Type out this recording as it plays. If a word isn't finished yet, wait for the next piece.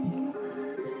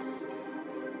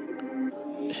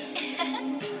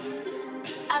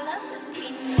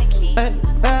Hey,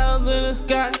 clouds in the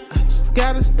sky, I just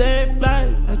gotta stay fly.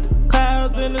 Like the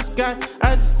clouds in the sky,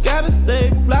 I just gotta stay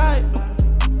fly.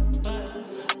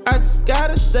 I just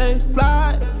gotta stay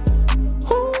fly.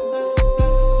 Ooh,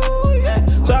 yeah.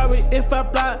 Sorry if I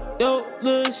block your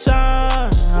little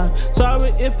shine. Sorry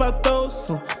if I throw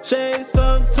some shade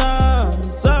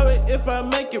sometimes. Sorry if I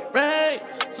make it rain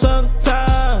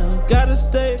sometimes. Gotta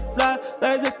stay fly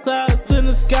like the clouds in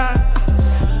the sky.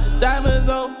 Diamonds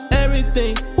on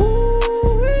everything.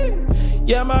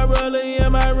 Yeah, my brother, yeah,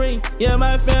 my ring. Yeah,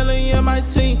 my family, yeah, my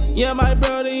team. Yeah, my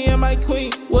brother, yeah, my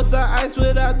queen. What's the ice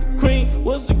without the cream?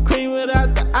 What's the cream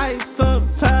without the ice?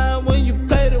 Sometimes when you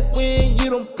play to win, you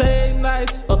don't play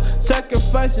nice.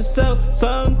 Sacrifice yourself,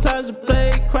 sometimes you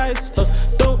play Christ.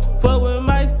 Don't fuck with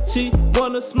my, she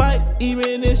wanna smite.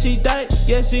 Even if she died,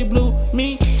 yeah, she blew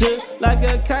me just like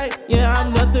a kite. Yeah,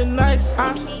 I'm nothing nice.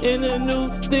 I'm in a new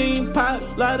theme, pop,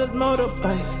 lighters,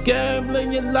 motorbikes.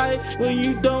 Gambling your life when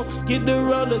you don't get the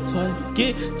roller twice.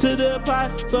 Get to the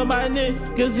pot so my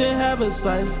niggas can have a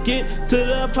slice. Get to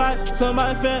the pot so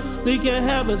my family can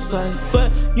have a slice.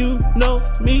 But you know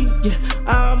me, yeah,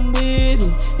 I'm with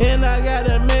it. And I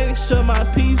gotta make sure my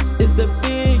piece is the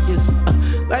biggest.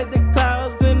 Like the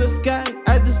clouds in the sky,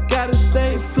 I just gotta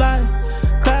stay fly.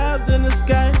 Clouds in the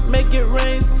sky, make it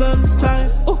rain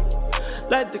sometimes. Ooh.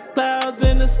 Like the clouds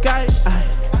in the sky,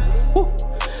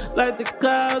 like the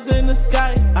clouds in the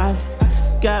sky, I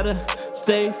gotta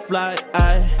stay fly.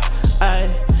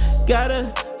 I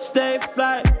gotta stay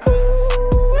fly.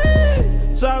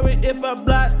 Ooh. Sorry if I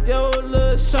block your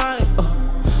little shine.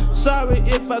 Sorry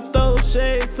if I throw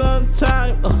shade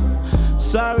sometime.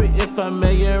 Sorry if I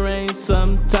make it rain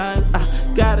sometime.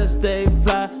 I gotta stay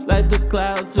fly like the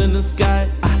clouds in the sky.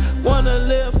 I wanna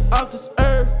live off this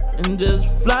earth and just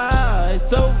fly.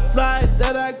 So fly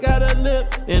that I gotta live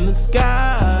in the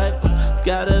sky.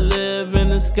 Gotta live in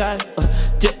the sky.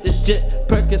 Jet to jet,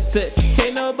 Percocet.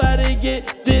 Can't nobody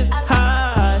get this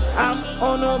high. I'm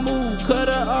on the move, cut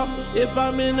her off if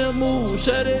I'm in the mood.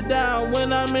 Shut it down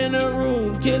when I'm in the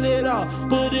room. Kill it all,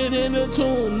 put it in a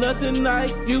tune. Nothing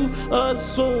like you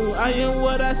assume. I am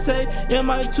what I say in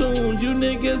my tune. You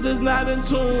niggas is not in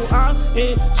tune. I'm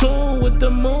in tune with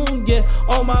the moon, yeah.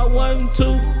 On my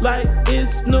 1-2 like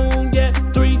it's noon, yeah.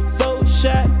 3-4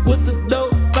 shot with the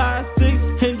dope.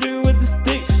 5-6 Hendry with the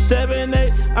stick.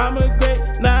 7-8 I'm a great.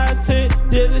 9-10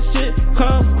 did the shit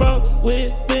come from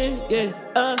within, yeah.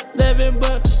 11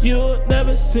 but you'll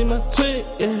never see my twin,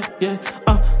 yeah.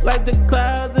 Like the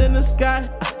clouds in the sky,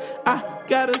 I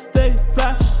gotta stay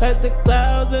fly. Like the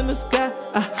clouds in the sky,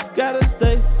 I gotta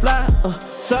stay fly.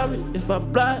 Sorry if I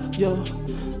block your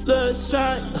little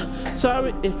shine.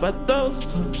 Sorry if I throw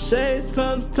some shade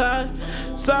sometime.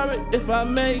 Sorry if I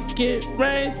make it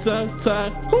rain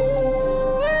sometime.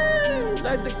 Ooh,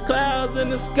 like the clouds in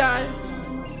the sky.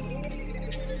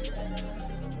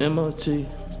 MOG.